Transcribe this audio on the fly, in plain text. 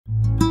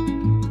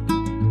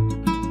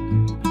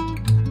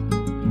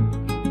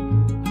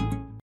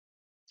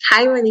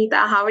Hi,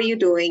 Vanitha. How are you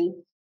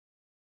doing?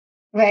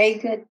 Very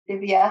good,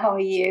 Divya. How are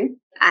you?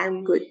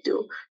 I'm good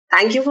too.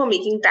 Thank you for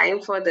making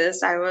time for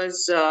this. I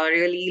was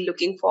really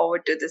looking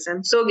forward to this.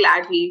 I'm so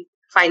glad we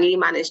finally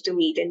managed to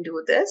meet and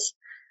do this.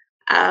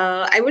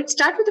 I would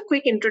start with a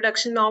quick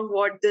introduction of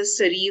what this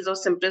series of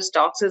Cimpress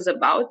Talks is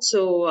about.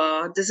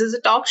 This is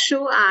a talk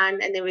show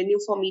and an avenue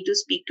for me to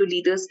speak to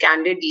leaders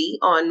candidly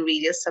on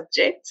various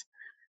subjects.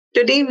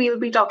 Today, we'll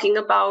be talking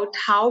about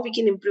how we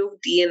can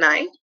improve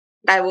D&I,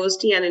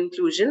 diversity and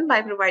inclusion,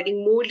 by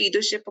providing more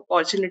leadership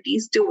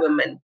opportunities to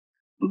women.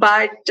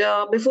 But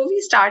before we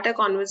start our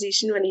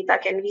conversation,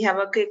 Vanita, can we have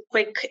a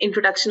quick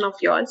introduction of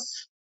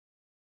yours?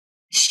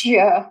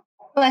 Sure.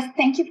 First,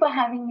 thank you for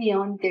having me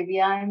on,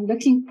 Divya. I'm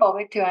looking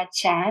forward to our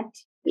chat.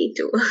 Me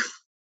too.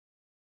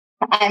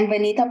 I'm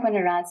Vanitha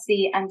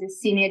Ponnarasi. I'm the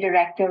Senior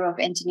Director of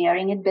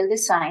Engineering at Build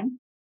Design.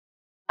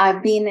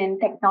 I've been in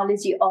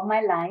technology all my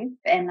life,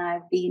 and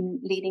I've been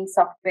leading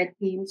software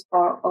teams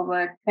for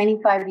over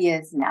 25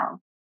 years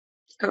now.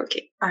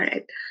 Okay, all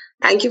right.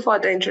 Thank you for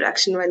the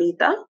introduction,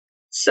 Vanita.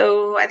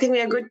 So I think we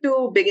are good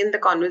to begin the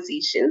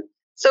conversation.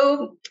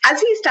 So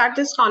as we start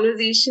this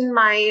conversation,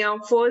 my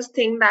first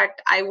thing that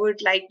I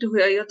would like to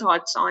hear your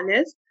thoughts on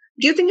is,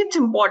 do you think it's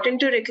important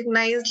to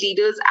recognize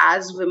leaders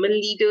as women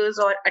leaders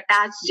or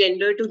attach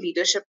gender to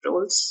leadership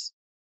roles?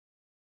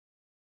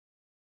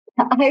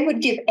 I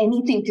would give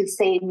anything to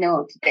say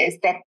no to this,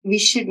 that we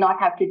should not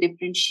have to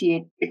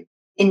differentiate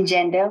in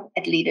gender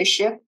at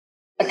leadership,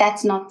 but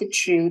that's not the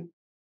truth.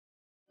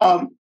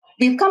 Um,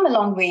 we've come a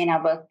long way in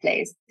our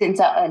workplace since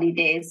our early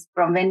days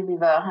from when we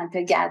were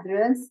hunter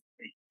gatherers,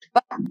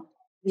 but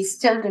we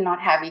still do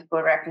not have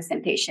equal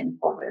representation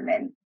for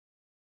women.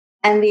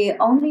 And the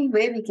only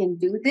way we can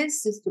do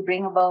this is to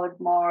bring about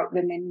more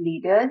women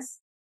leaders.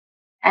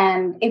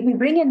 And if we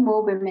bring in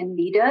more women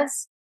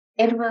leaders,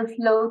 it will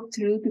flow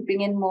through to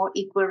bring in more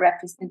equal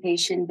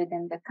representation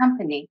within the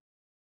company.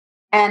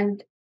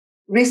 And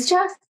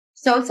research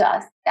shows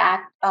us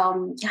that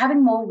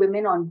having more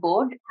women on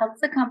board helps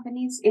the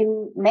companies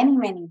in many,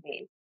 many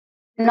ways,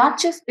 not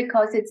just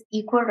because it's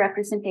equal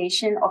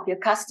representation of your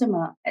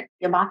customer at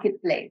your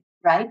marketplace,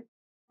 right?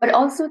 But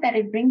also that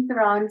it brings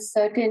around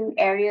certain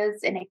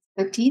areas and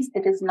expertise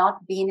that has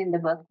not been in the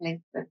workplace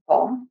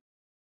before.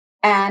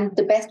 And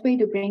the best way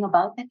to bring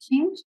about that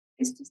change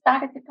is to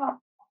start at the top.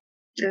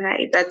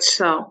 Right,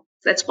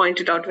 that's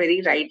pointed out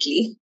very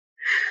rightly.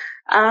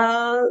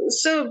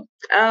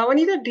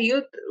 Vanita, do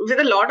you, with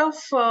a lot of,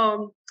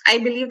 I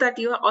believe that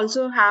you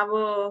also have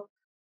a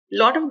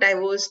lot of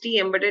diversity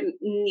embedded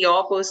in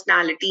your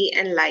personality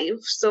and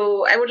life.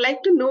 So, I would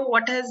like to know,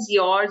 what has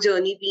your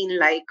journey been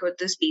like with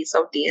the space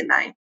of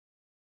D&I?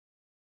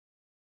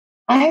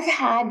 I've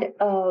had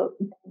a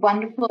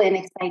wonderful and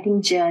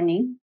exciting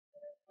journey.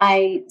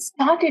 I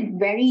started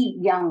very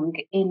young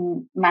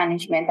in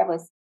management. That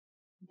was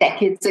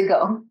decades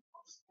ago.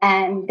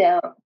 And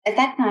at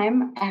that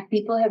time,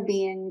 people have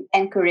been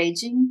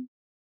encouraging.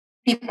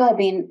 People have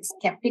been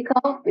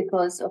skeptical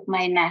because of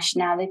my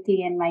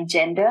nationality and my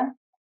gender.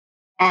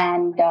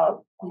 And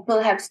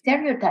people have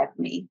stereotyped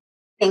me,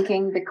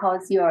 thinking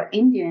because you're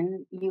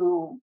Indian,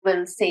 you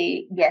will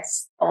say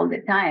yes all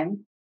the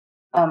time.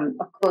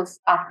 Of course,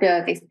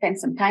 after they spent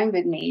some time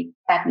with me,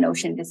 that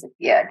notion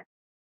disappeared.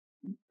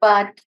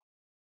 But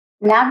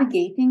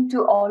navigating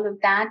to all of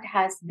that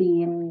has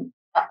been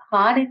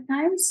hard at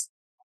times.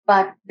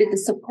 But with the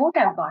support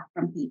I've got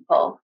from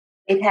people,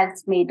 it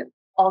has made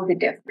all the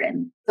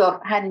difference. So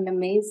I've had an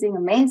amazing,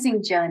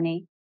 amazing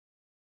journey,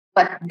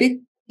 but with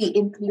the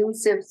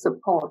inclusive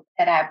support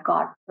that I've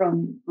got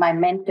from my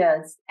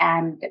mentors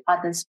and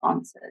other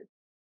sponsors.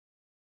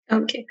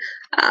 Okay.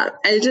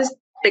 I'll just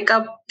pick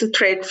up the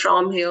thread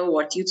from here,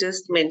 what you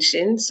just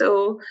mentioned.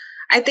 So,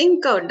 I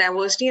think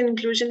diversity and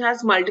inclusion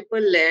has multiple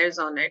layers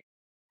on it.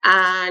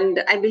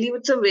 And I believe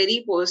it's a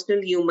very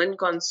personal human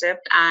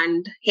concept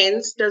and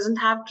hence doesn't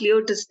have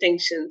clear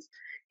distinctions.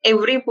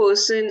 Every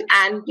person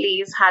and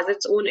place has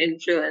its own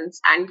influence.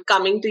 And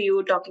coming to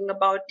you, talking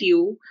about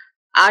you,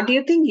 do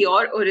you think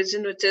your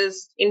origin, which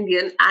is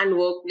Indian, and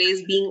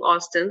workplace being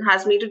Austin,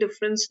 has made a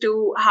difference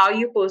to how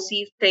you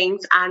perceive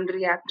things and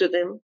react to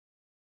them?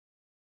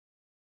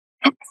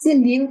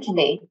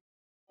 Absolutely.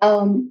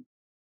 Um,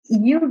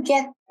 you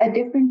get a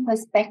different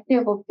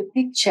perspective of the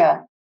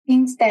picture.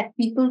 Things that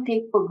people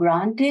take for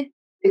granted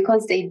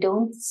because they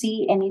don't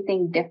see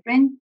anything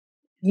different,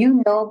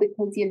 you know,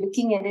 because you're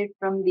looking at it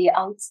from the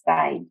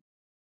outside.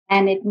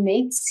 And it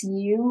makes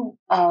you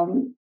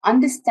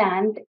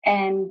understand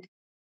and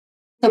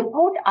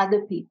support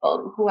other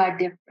people who are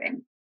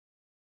different.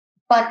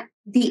 But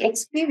the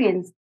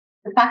experience,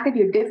 the fact that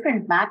you're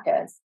different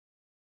matters.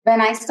 When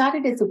I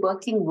started as a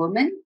working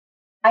woman,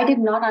 I did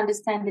not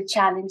understand the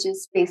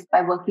challenges faced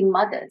by working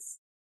mothers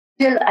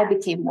till I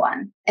became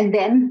one. And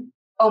then,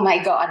 oh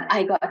my God,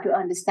 I got to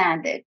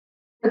understand it.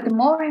 But the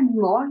more and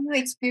more you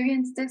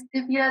experience this,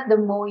 Divya, the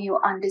more you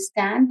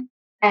understand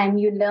and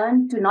you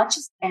learn to not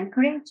just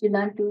encourage, you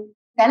learn to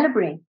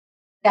celebrate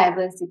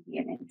diversity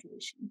and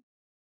inclusion.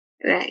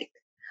 Right.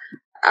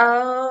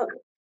 Uh,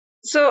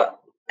 so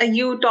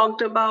You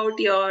talked about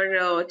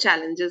your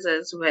challenges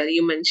as well.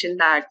 You mentioned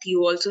that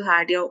you also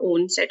had your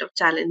own set of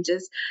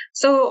challenges.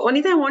 So,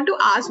 Vanita, I want to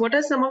ask, what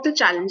are some of the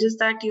challenges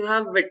that you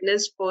have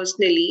witnessed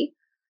personally,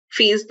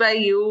 faced by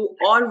you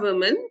or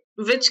women,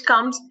 which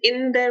comes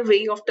in their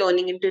way of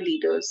turning into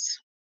leaders?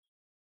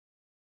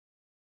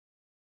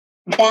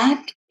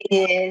 That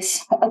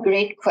is a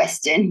great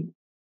question.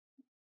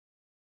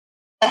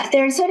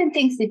 There are certain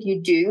things that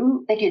you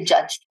do that you're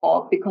judged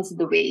for because of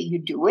the way you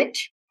do it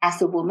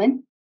as a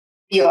woman.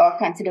 You're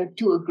considered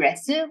too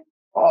aggressive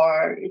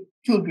or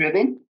too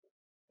driven.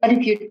 But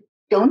if you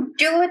don't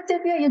do it,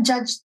 then you're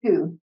judged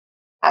too.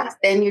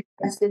 Then you're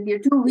judged that you're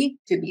too weak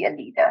to be a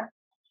leader.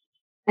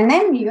 And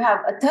then you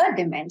have a third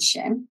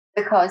dimension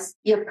because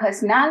your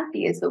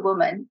personality as a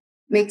woman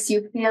makes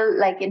you feel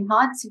like in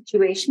hard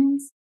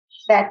situations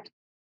that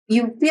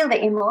you feel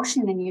the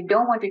emotion and you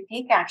don't want to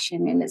take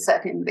action in a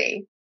certain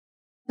way.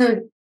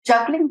 So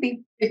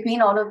juggling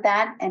between all of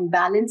that and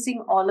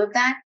balancing all of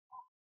that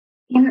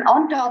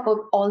on top of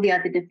all the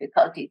other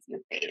difficulties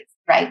you face,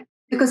 right?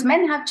 Because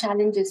men have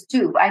challenges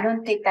too. I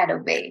don't take that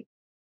away.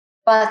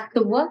 But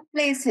the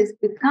workplace has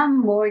become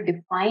more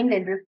defined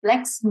and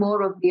reflects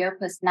more of their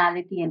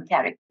personality and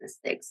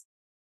characteristics.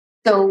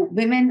 So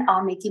women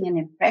are making an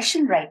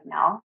impression right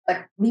now,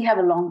 but we have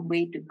a long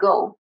way to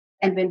go.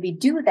 And when we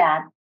do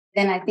that,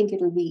 then I think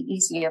it'll be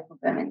easier for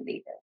women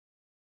leaders.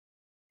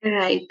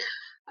 Right.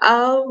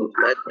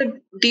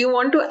 Do you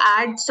want to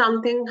add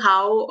something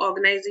how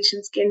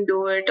organizations can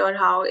do it, or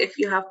how, if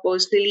you have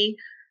personally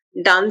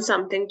done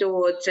something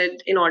towards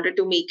it in order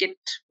to make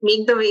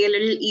the way a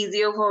little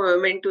easier for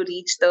women to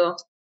reach the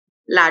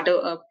ladder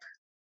up?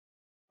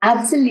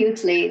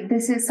 Absolutely.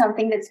 This is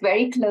something that's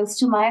very close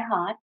to my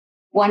heart.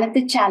 One of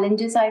the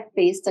challenges I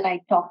faced that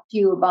I talked to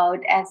you about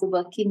as a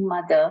working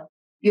mother,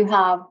 you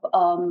have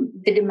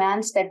the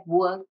demands that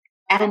work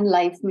and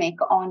life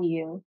make on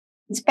you.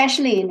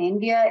 Especially in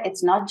India,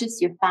 it's not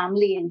just your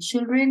family and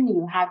children,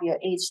 you have your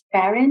aged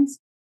parents,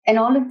 and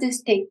all of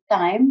this takes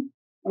time,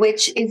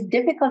 which is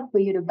difficult for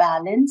you to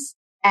balance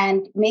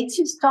and makes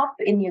you stop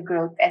in your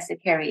growth as a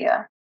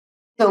career.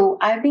 So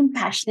I've been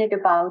passionate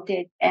about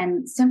it,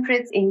 and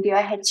Cimpress India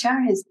HR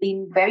has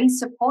been very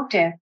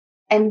supportive.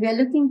 And we're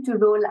looking to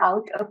roll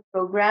out a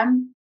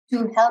program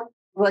to help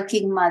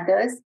working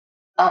mothers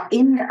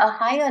in a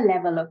higher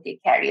level of their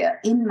career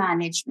in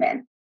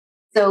management.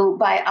 So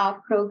by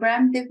our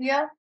program,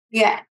 Divya,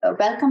 we are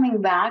welcoming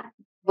back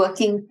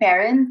working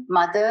parents,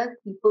 mothers,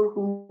 people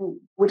who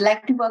would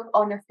like to work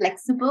on a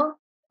flexible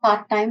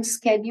part-time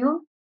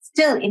schedule,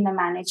 still in the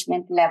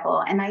management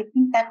level. And I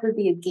think that will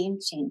be a game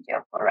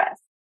changer for us.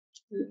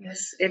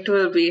 Yes, it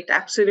will be. It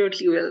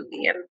absolutely will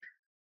be. And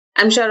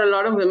I'm sure a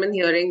lot of women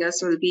hearing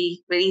us will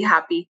be very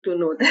happy to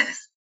know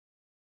this.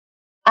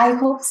 I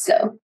hope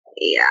so.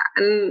 Yeah.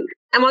 And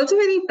I'm also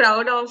very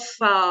proud of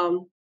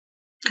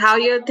how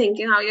you're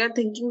thinking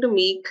to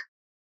make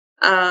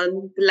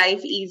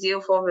life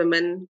easier for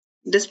women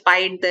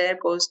despite their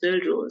personal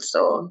rules.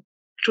 So,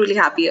 truly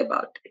happy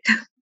about it.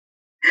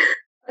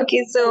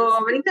 Okay, so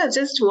Vanita,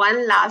 just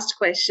one last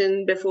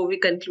question before we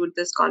conclude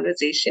this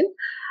conversation.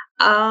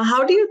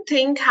 How do you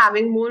think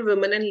having more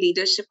women in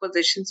leadership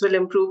positions will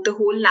improve the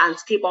whole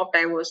landscape of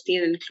diversity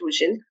and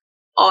inclusion?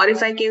 Or,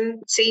 if I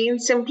can say in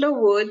simpler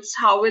words,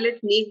 how will it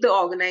make the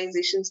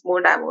organizations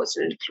more diverse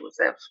and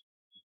inclusive?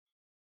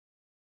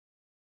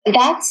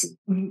 That's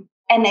an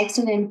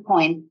excellent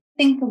point.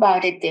 Think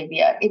about it,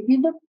 Divya. If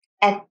you look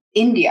at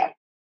India,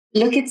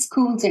 look at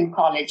schools and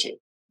colleges,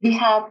 we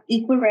have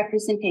equal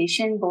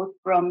representation both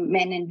from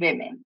men and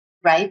women,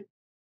 right?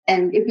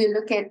 And if you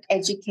look at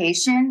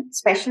education,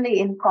 especially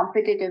in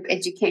competitive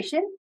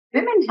education,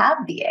 women have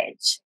the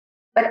edge.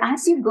 But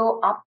as you go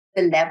up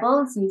the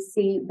levels, you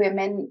see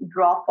women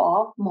drop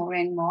off more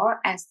and more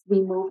as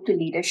we move to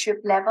leadership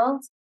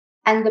levels.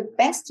 And the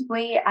best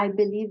way I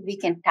believe we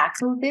can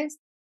tackle this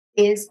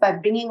is by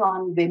bringing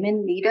on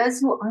women leaders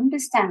who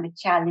understand the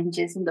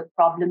challenges and the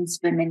problems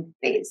women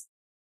face,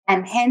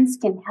 and hence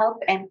can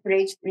help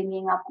encourage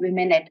bringing up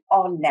women at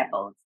all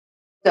levels.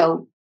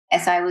 So,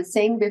 as I was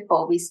saying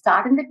before, we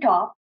start in the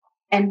top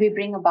and we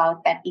bring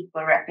about that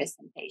equal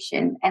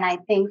representation. And I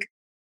think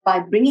by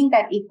bringing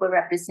that equal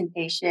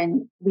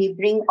representation, we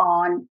bring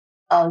on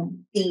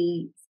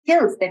the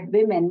skills that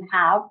women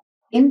have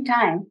in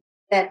time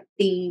that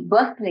the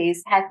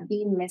workplace has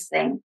been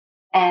missing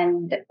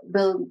and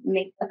will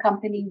make a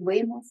company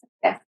way more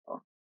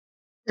successful.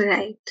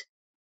 Right.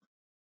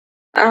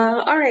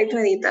 All right,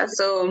 Vanita.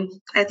 So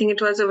I think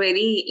it was a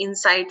very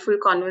insightful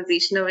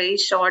conversation, a very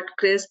short,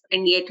 crisp,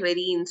 and yet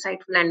very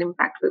insightful and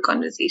impactful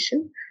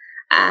conversation.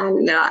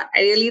 And I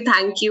really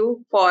thank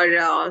you for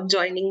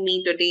joining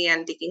me today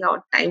and taking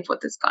out time for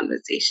this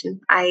conversation.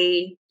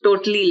 I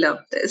totally love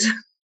this.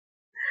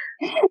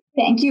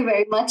 Thank you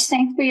very much.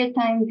 Thanks for your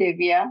time,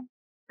 Divya.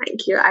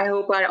 Thank you. I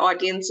hope our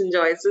audience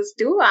enjoys this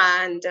too.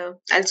 And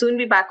I'll soon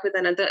be back with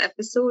another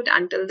episode.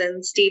 Until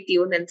then, stay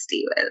tuned and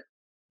stay well.